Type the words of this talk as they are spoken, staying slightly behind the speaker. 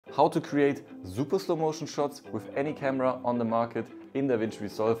how to create super slow motion shots with any camera on the market in Davinci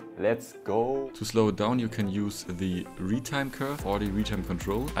Resolve. Let's go! To slow it down, you can use the retime curve or the retime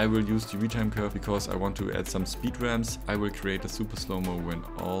control. I will use the retime curve because I want to add some speed ramps. I will create a super slow-mo when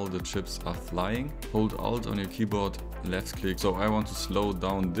all the chips are flying. Hold Alt on your keyboard, left click. So I want to slow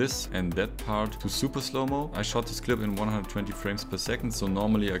down this and that part to super slow-mo. I shot this clip in 120 frames per second, so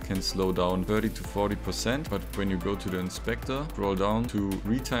normally I can slow down 30 to 40%, but when you go to the inspector, scroll down to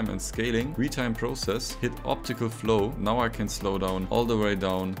retime and scaling, retime process, hit optical flow. Now I can slow down all the way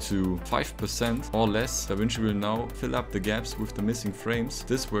down to 5% or less. Davinci will now fill up the gaps with the missing frames.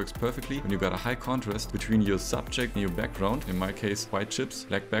 This works perfectly when you got a high contrast between your subject and your background, in my case white chips,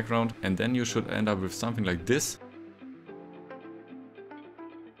 black background, and then you should end up with something like this.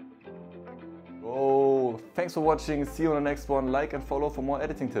 Oh, thanks for watching. See you on the next one. Like and follow for more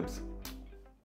editing tips.